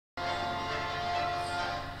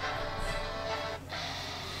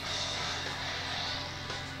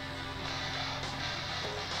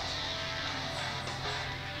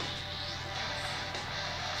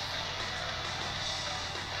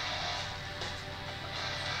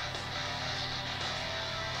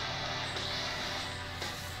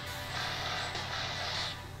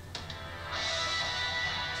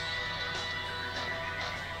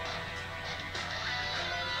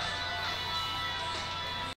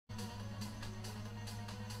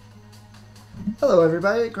Hello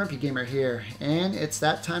everybody, Grumpy Gamer here, and it's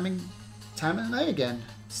that time of the night again.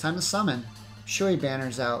 It's time to summon. Shuhei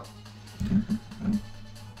banner's out.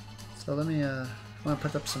 So let me I want to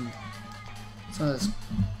put up some of this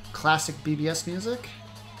classic BBS music.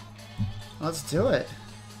 Let's do it.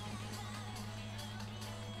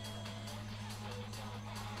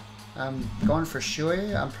 I'm going for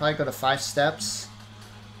Shuhei. I'm probably go to 5 steps.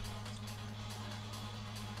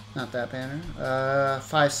 Not that banner.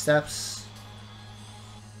 5 steps.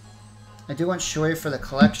 I do want Shuhei for the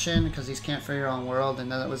collection because he's Can't For Your Own World, and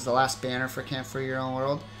that was the last banner for Can't For Your Own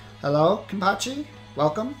World. Hello, Kenpachi.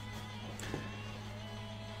 Welcome.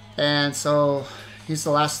 And so he's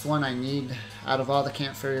the last one I need out of all the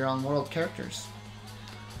Can't For Your Own World characters.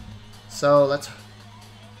 So let's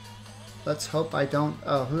hope I don't.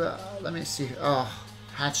 Oh, let me see. Oh,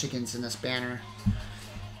 Hachigen's in this banner.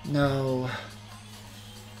 No.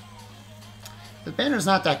 The banner's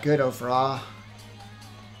not that good overall.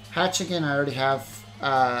 Hachigen, I already have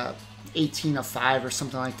 18 of 5 or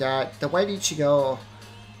something like that. The White Ichigo,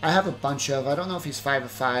 I have a bunch of. I don't know if he's 5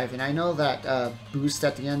 of 5. And I know that boost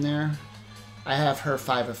at the end there, I have her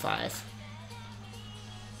 5 of 5.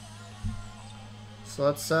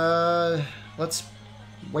 So let's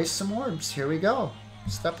waste some orbs. Here we go.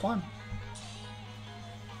 Step 1.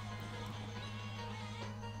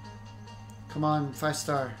 Come on, 5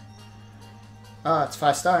 star. Oh, it's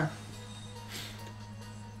 5 star.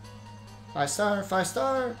 5 star, 5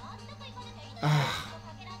 star. Ah.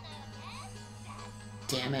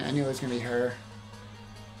 Damn it, I knew it was gonna be her.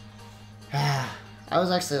 Ah. I was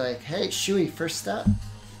actually like, hey, Shuhei, first step.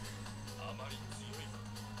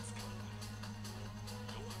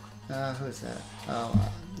 Who is that? Oh,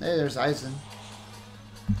 hey, there's Aizen.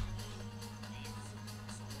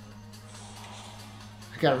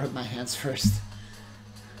 I gotta rub my hands first.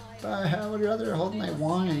 But I would rather hold my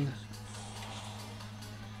wine.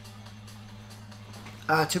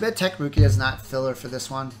 Too bad Tech Rookie is not filler for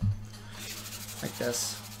this one. Like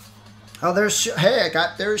this. Oh, there's hey,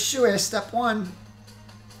 there's Shuhei, step 1.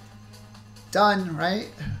 Done, right?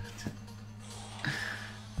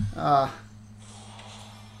 That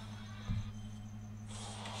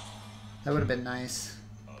would have been nice.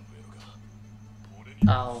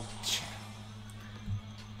 Oh.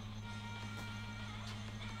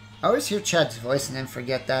 I always hear Chad's voice and then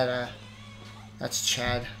forget that that's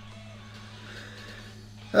Chad.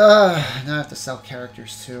 Now I have to sell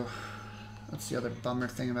characters too. That's the other bummer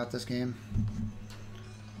thing about this game.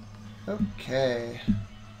 Okay.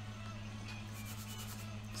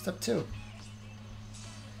 Step 2.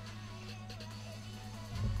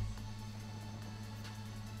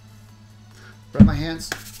 Rub my hands.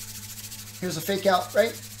 Here's a fake out,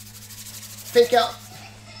 right? Fake out.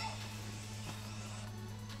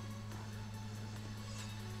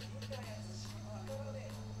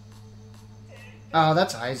 Oh,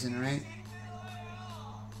 that's Aizen, right?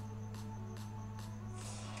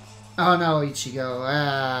 Oh no,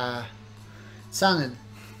 Ichigo. Sounded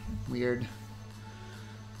weird.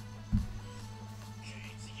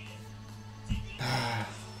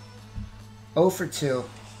 0 for 2.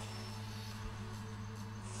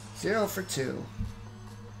 0 for 2.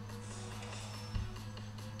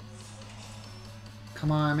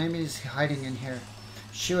 Come on, maybe he's hiding in here.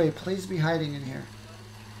 Shuhei, please be hiding in here.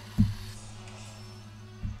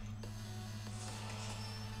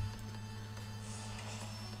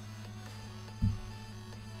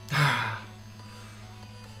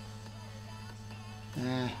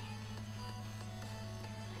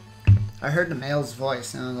 I heard the male's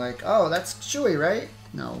voice and I was like, oh, that's Shuhei, right?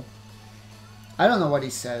 No. I don't know what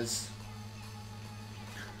he says.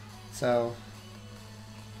 So,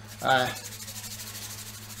 five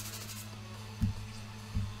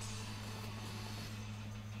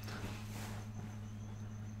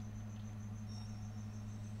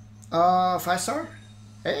star?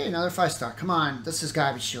 Hey, another 5 star. Come on, this has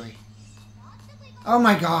gotta be Shuhei. Oh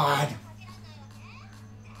my god.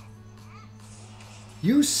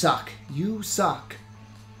 You suck. You suck.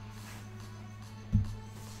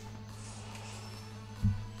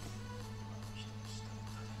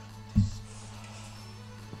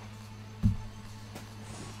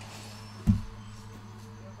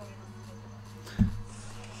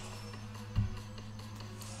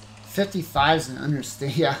 $55's an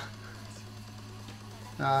understatement. Yeah.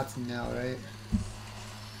 Oh, it's no, right?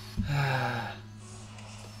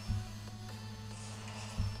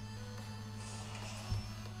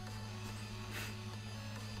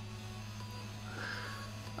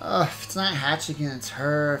 If it's not Hachigen, it's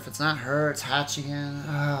her. If it's not her, it's Hachigen.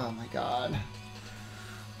 Oh my god.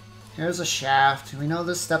 Here's a shaft. We know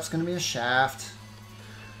this step's going to be a shaft.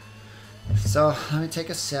 If it's So let me take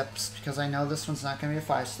a sip because I know this one's not going to be a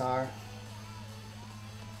 5-star.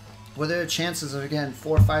 What are the chances of getting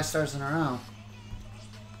 4 5-stars in a row?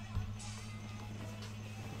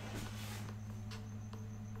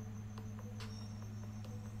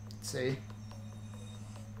 Let's see.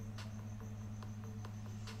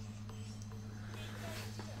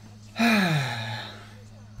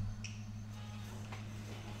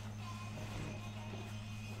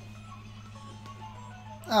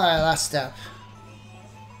 Alright, last step.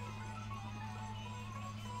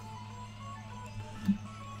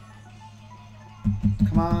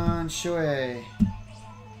 Come on, Shuhei.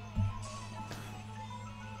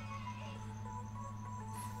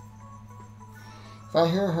 If I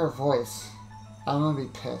hear her voice, I'm gonna be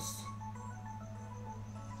pissed.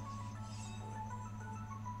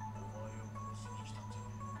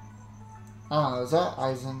 Oh, is that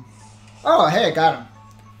Aizen? Oh, hey, I got him.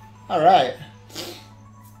 Alright.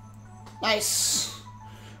 Nice.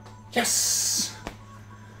 Yes.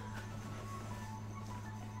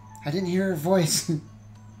 I didn't hear her voice.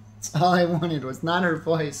 That's all I wanted was not her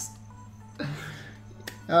voice.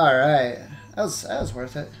 Alright. That was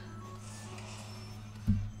worth it.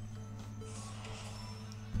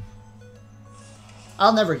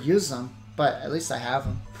 I'll never use them, but at least I have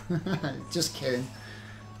them. Just kidding.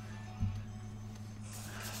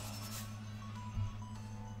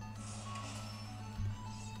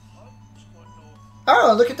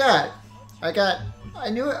 Oh, look at that. I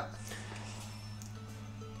knew it.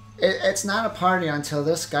 It's not a party until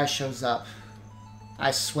this guy shows up.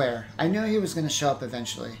 I swear. I knew he was going to show up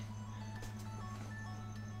eventually.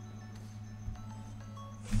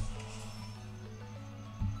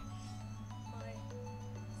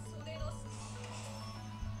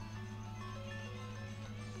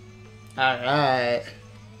 Alright.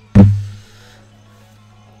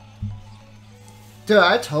 Dude,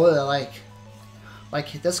 I totally like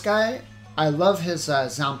this guy. I love his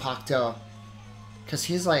Zanpakuto. Because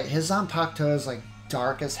he's like, his Zanpakuto is like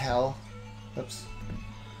dark as hell. Oops.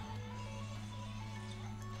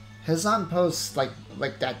 His Zanpakuto's like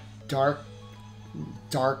that dark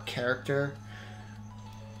character.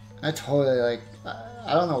 I totally like,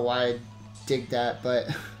 I don't know why I dig that, but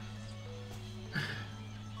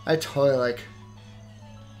I totally like.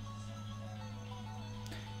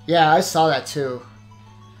 Yeah, I saw that too.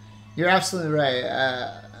 You're absolutely right.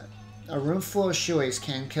 A room full of Shuheis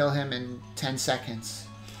can kill him in 10 seconds.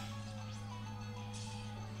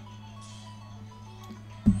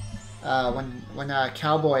 When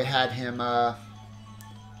Cowboy had him,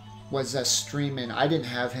 was streaming. I didn't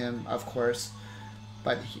have him, of course,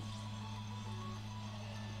 but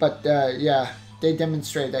yeah, they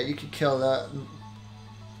demonstrated that you could kill the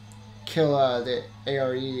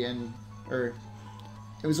ARE or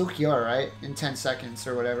it was Ukiura, right? In 10 seconds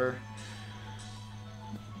or whatever.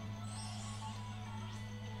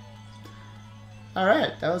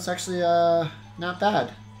 Alright, that was actually not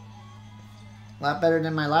bad. A lot better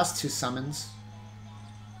than my last 2 summons.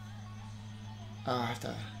 Oh, I have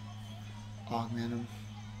to augment him.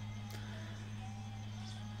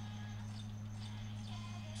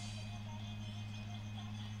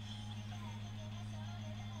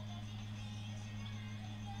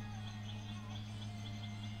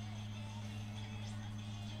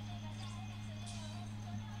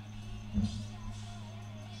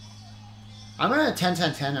 I'm gonna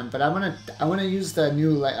 10-10-10 him, but I wanna use the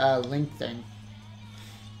new link thing,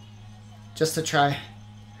 just to try.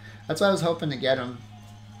 That's why I was hoping to get him,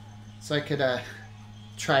 so I could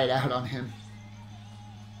try it out on him.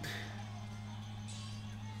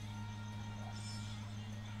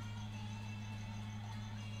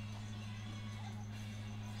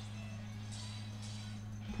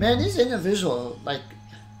 Man, these individual, like,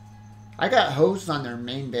 I got hosed on their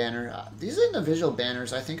main banner. These individual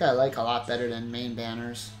banners I think I like a lot better than main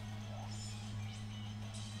banners.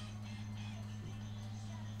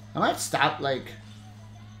 I might stop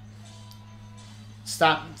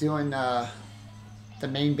doing the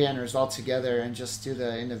main banners altogether and just do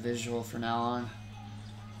the individual from now on.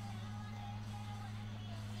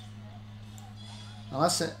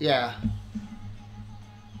 Unless it, yeah.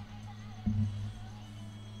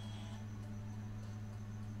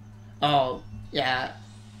 Oh, yeah.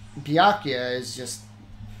 Byakuya is just...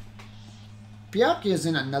 Byakuya is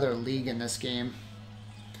in another league in this game.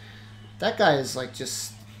 That guy is like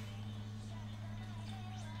just...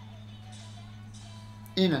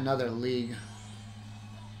 in another league.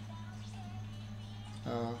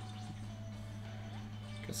 Oh.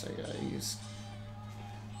 Guess I gotta use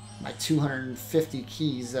my 250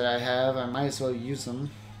 keys that I have. I might as well use them.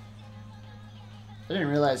 I didn't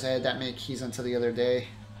realize I had that many keys until the other day.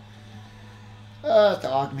 The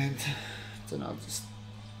augment. Don't know, just...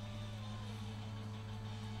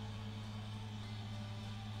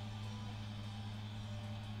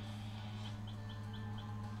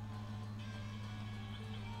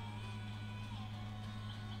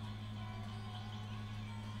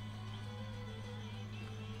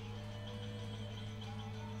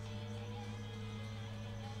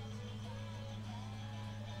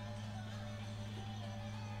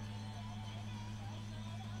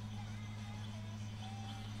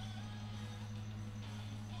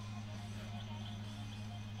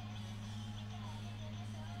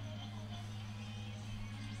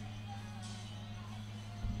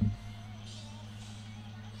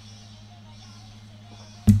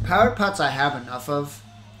 Power pots I have enough of.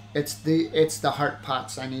 It's the heart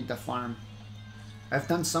pots I need to farm. I've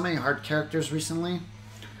done so many heart characters recently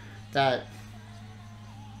that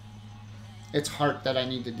it's heart that I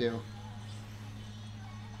need to do.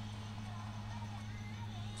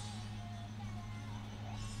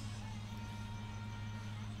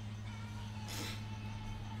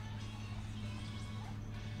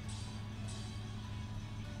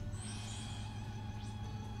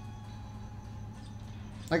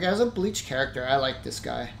 Like, as a Bleach character, I like this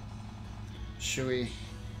guy. Shuhei.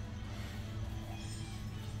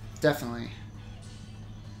 Definitely.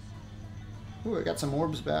 Ooh, I got some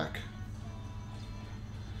orbs back.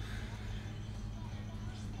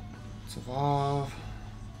 Let's evolve.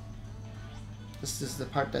 This is the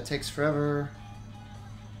part that takes forever.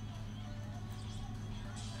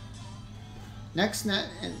 Next,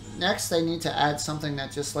 I need to add something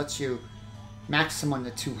that just lets you max someone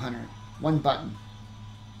to 200. One button.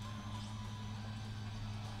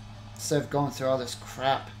 Instead of going through all this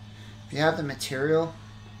crap. If you have the material,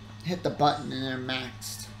 hit the button and they're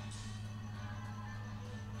maxed.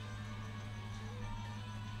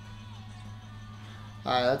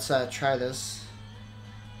 Alright, let's try this.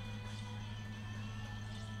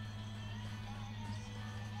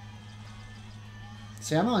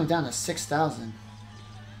 See, I'm only down to 6,000.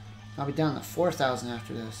 I'll be down to 4,000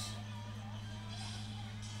 after this.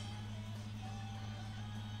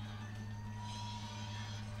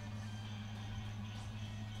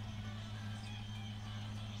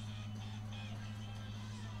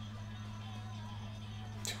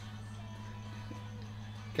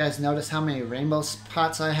 You guys notice how many rainbow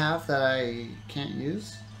pots I have that I can't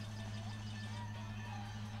use?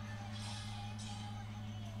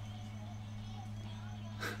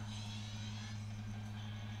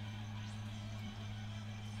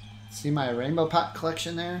 See my rainbow pot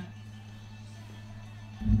collection there?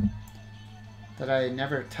 That I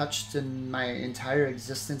never touched in my entire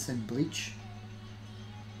existence in Bleach?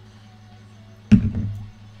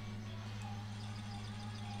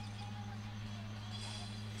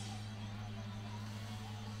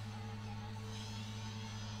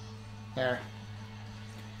 There.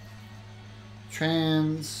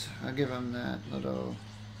 Trans, I'll give him that little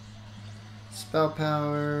spell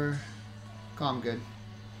power. Oh, I'm good.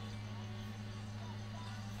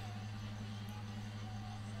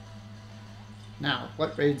 Now,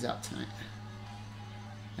 what raid's out tonight?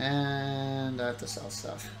 And I have to sell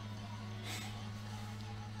stuff.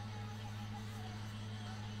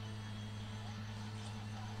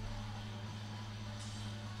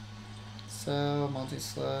 So,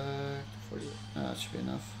 multi-select, 40, that should be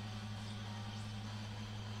enough.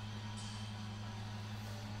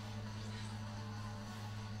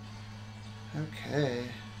 Okay.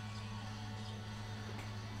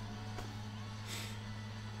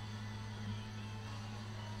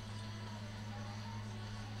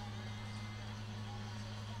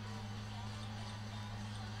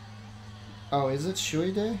 Oh, is it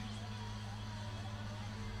Shuhei Day?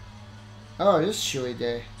 Oh, it is Shuhei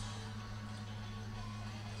Day.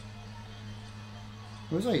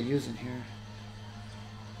 What was I using here?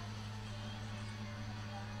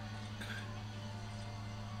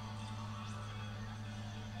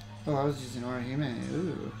 Oh, I was using Orihime.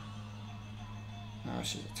 Ooh. Oh,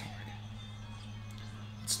 she's a target.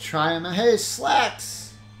 Let's try him. Hey,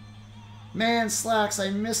 Slacks! Man, Slacks, I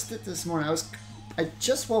missed it this morning. I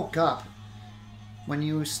just woke up when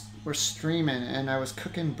you were streaming and I was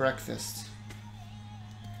cooking breakfast.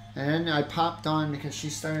 And then I popped on because she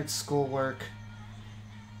started schoolwork.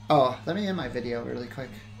 Oh, let me end my video really quick.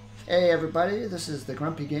 Hey everybody, this is the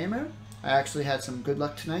Grumpy Gamer. I actually had some good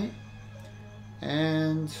luck tonight.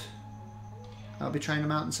 And I'll be trying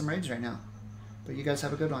them out in some raids right now. But you guys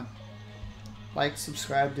have a good one. Like,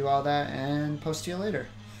 subscribe, do all that, and post to you later.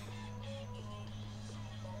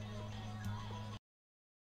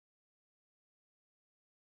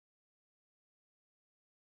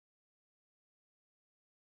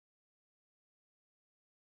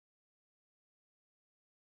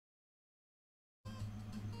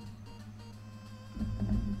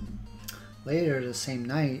 later the same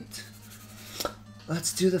night.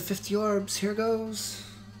 Let's do the 50 orbs. Here goes.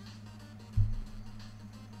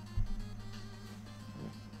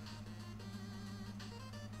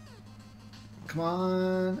 Come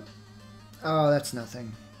on. Oh, that's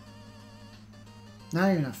nothing.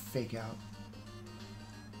 Not even a fake out.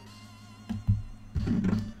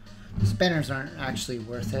 Spinners aren't actually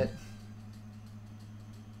worth it.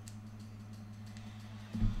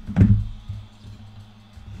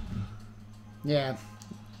 Yeah.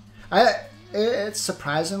 It's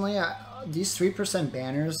surprisingly, these 3%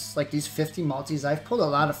 banners, like these 50 multis, I've pulled a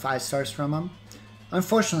lot of 5 stars from them.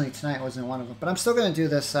 Unfortunately, tonight wasn't one of them. But I'm still going to do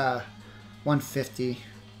this 150.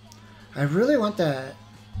 I really want that.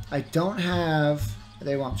 I don't have...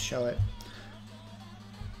 They won't show it.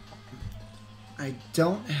 I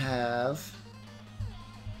don't have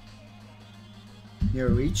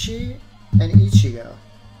Yorichi and Ichigo.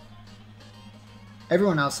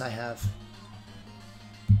 Everyone else I have.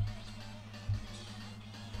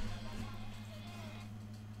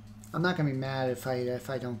 I'm not gonna be mad if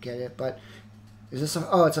I don't get it, but is this a,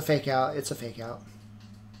 oh, it's a fake out. It's a fake out.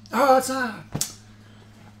 Oh, it's not.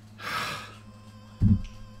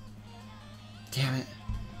 Damn it.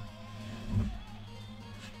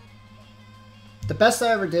 The best I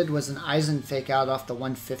ever did was an Aizen fake out off the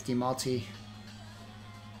 150 multi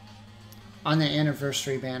on the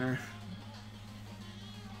anniversary banner.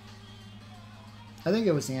 I think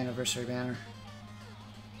it was the anniversary banner.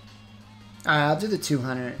 Alright, I'll do the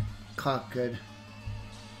 200. Clock good.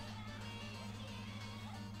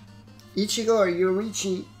 Ichigo or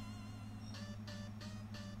Yorichi.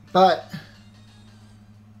 But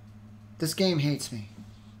this game hates me.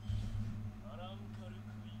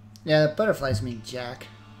 Yeah, the butterflies mean jack.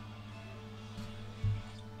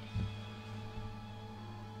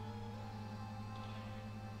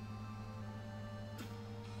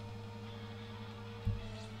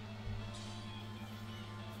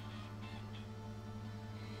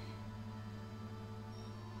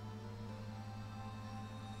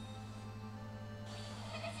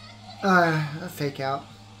 A fake out.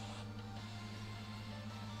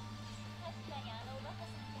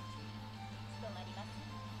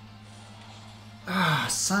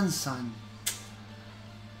 Sun.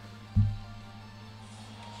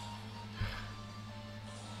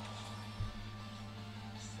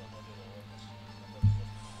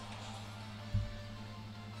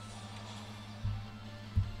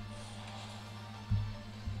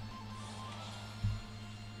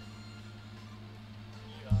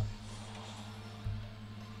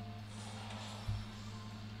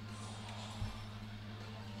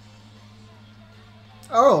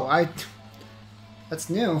 Oh, that's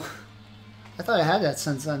new. I thought I had that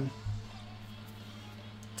Sun.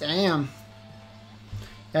 Damn.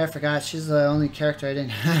 Yeah, I forgot. She's the only character I didn't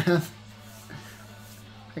have.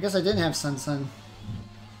 I guess I didn't have Sun.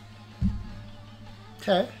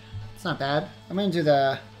 Okay. It's not bad. I'm going to do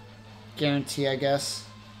the guarantee, I guess.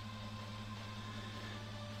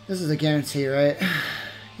 This is a guarantee, right?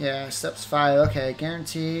 Yeah, steps 5. Okay,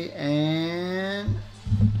 guarantee and...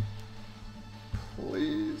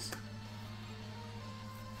 Please.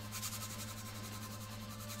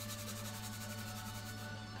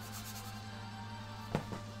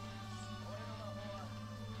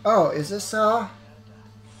 Oh, is this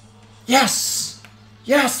Yes!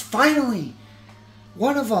 Yes, finally!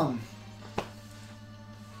 One of them!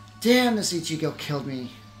 Damn, this Ichigo killed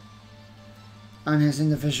me. On his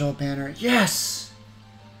individual banner. Yes!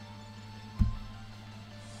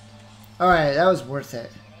 Alright, that was worth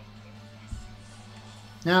it.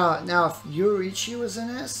 Now if Yorichi was in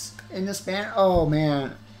this banner, oh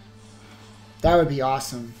man. That would be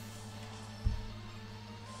awesome.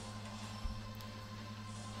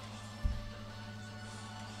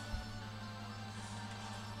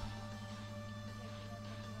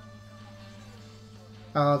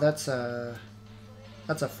 Oh, that's a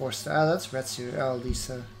 4-star. Oh, that's Retsu. Oh,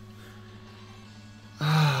 Lisa.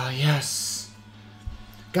 Ah, yes.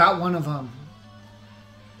 Got one of them.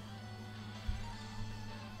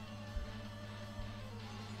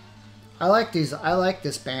 I like these. I like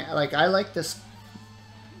this band. Like, I like this.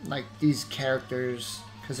 Like these characters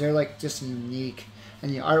because they're like just unique,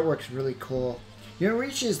 and the artwork's really cool.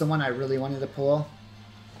 Yorichi is the one I really wanted to pull,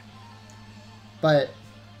 but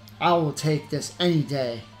I will take this any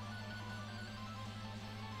day.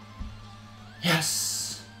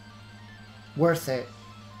 Yes! Worth it.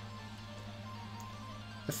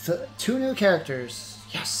 2 new characters.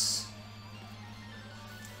 Yes!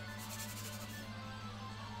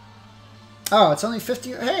 Oh, it's only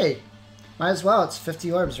 50. Hey! Might as well. It's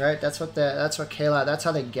 50 orbs, right? That's what Kayla, that's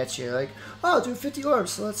how they get you. Like, oh, do 50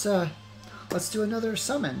 orbs. So Let's do another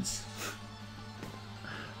summons.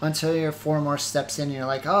 Until you're 4 more steps in, you're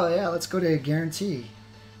like, oh yeah, let's go to a guarantee.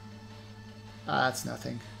 That's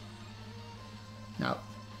nothing. No.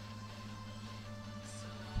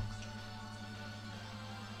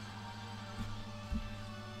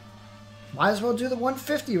 Might as well do the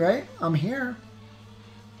 150, right? I'm here.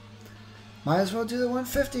 Might as well do the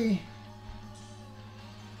 150.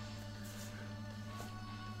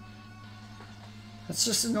 That's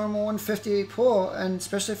just a normal 150 pull, and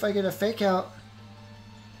especially if I get a fake out.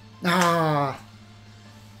 Ah.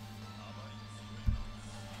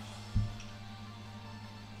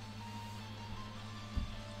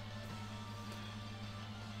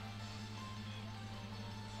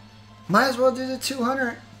 Might as well do the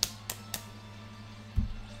 200.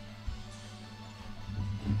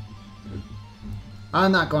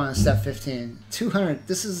 I'm not going to step 15. 200.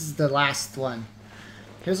 This is the last one.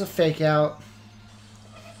 Here's a fake out.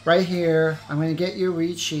 Right here. I'm going to get your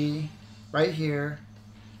Riichi. Right here.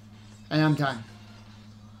 And I'm done.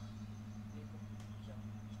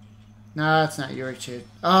 No, it's not Yorichi.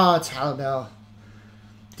 Oh, it's Halibel.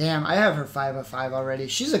 Damn, I have her 5 of 5 already.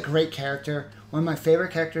 She's a great character. One of my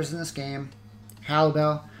favorite characters in this game.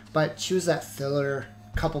 Halibel. But she was that filler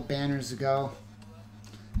a couple banners ago.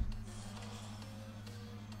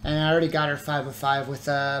 And I already got her 5 of 5 with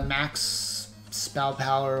max spell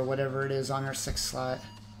power or whatever it is on her 6th slot.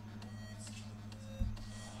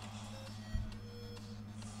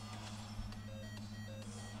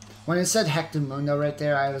 When it said Hector Mundo right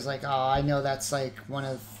there, I was like, oh, I know that's like one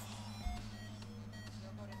of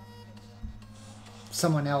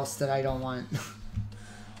someone else that I don't want.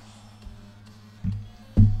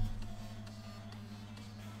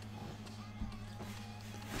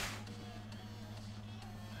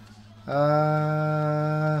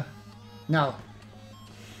 No.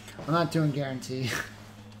 I'm not doing guarantee.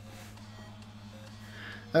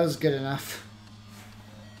 That was good enough.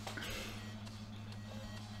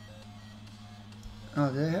 Oh,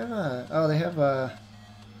 they have a... Oh, they have a...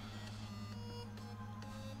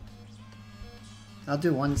 I'll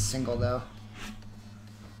do one single, though.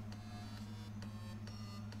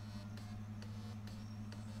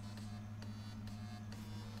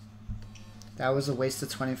 That was a waste of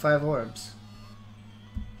 25 orbs.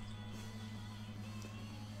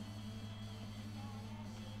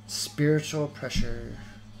 Spiritual pressure.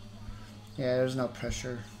 Yeah, there's no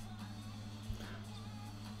pressure.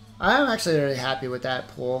 I'm actually really happy with that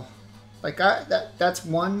pull. Like that's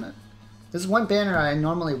one. This is one banner I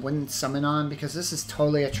normally wouldn't summon on because this is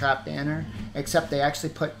totally a trap banner. Except they actually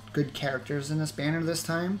put good characters in this banner this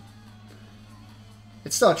time.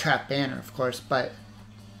 It's still a trap banner, of course, but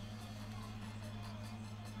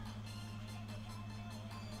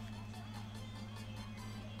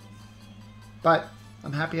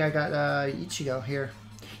I'm happy I got Ichigo here.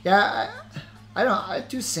 Yeah, I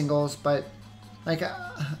do singles, but like.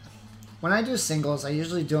 When I do singles, I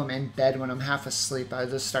usually do them in bed when I'm half asleep. I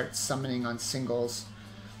just start summoning on singles.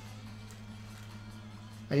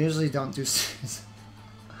 I usually don't do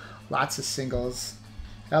lots of singles.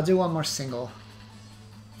 I'll do one more single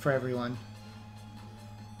for everyone.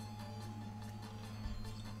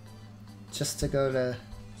 Just to go to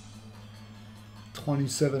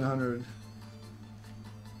 2,700.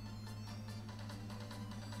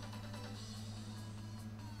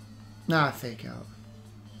 Nah, fake out.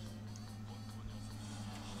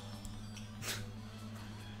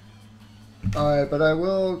 Alright, but I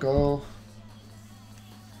will go.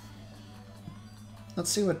 Let's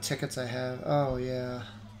see what tickets I have. Oh, yeah.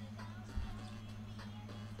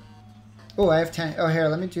 Oh, I have 10. Oh, here,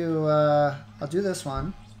 let me do, I'll do this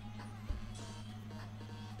one.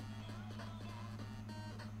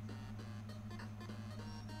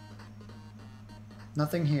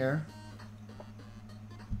 Nothing here.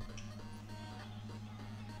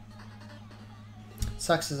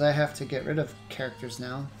 Sucks is I have to get rid of characters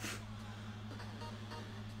now.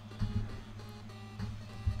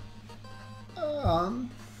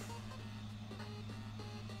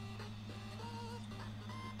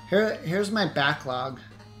 Here's my backlog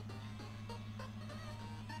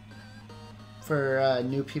for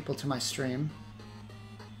new people to my stream.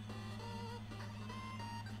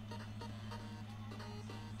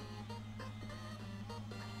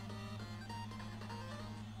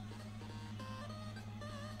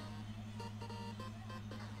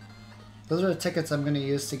 Those are the tickets I'm going to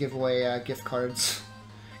use to give away gift cards.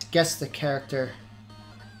 Guess the character.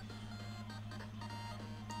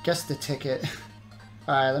 Guess the ticket.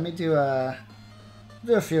 Alright, let me do a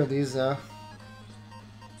few of these though.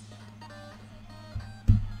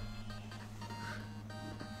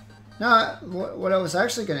 No, what I was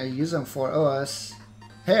actually going to use them for,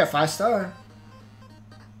 hey, a 5-star.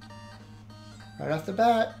 Right off the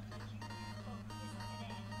bat.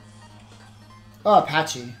 Oh,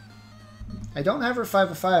 Apache. I don't have her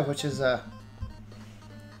 5/5, which is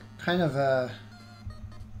kind of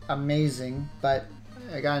amazing, but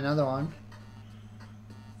I got another one.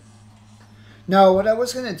 No, what I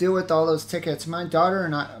was going to do with all those tickets, my daughter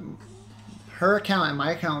and I, her account and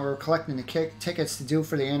my account were collecting the tickets to do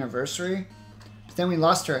for the anniversary. But then we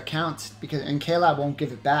lost her account and K-Lab won't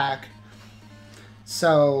give it back.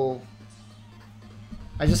 So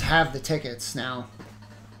I just have the tickets now.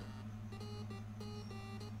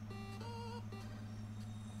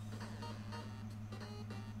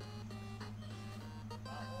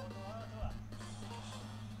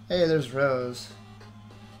 Hey, there's Rose.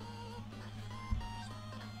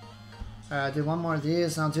 I'll do one more of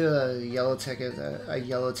these, and I'll do a yellow ticket. A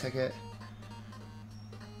yellow ticket.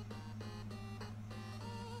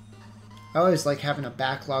 I always like having a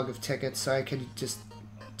backlog of tickets so I could just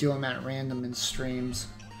do them at random in streams.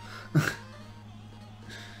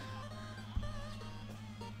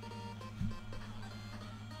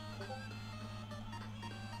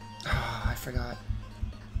 Oh, I forgot.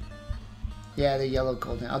 Yeah, the yellow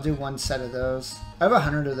golden. I'll do one set of those. I have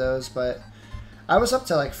 100 of those, but I was up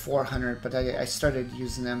to like 400, but I started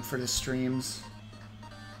using them for the streams.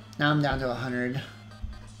 Now I'm down to 100.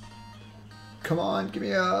 Come on, give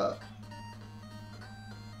me a...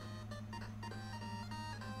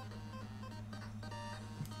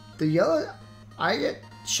 The yellow... I get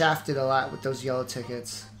shafted a lot with those yellow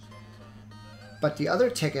tickets. But the other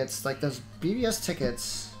tickets, like those BBS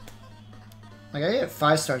tickets... Like, I get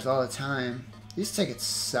 5 stars all the time. These tickets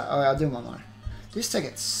suck. Oh, I'll do one more. These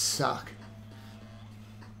tickets suck.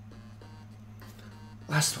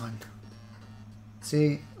 Last one.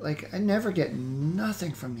 See, like, I never get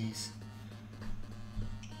nothing from these.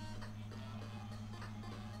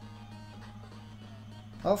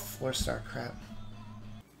 Oh, 4-star crap.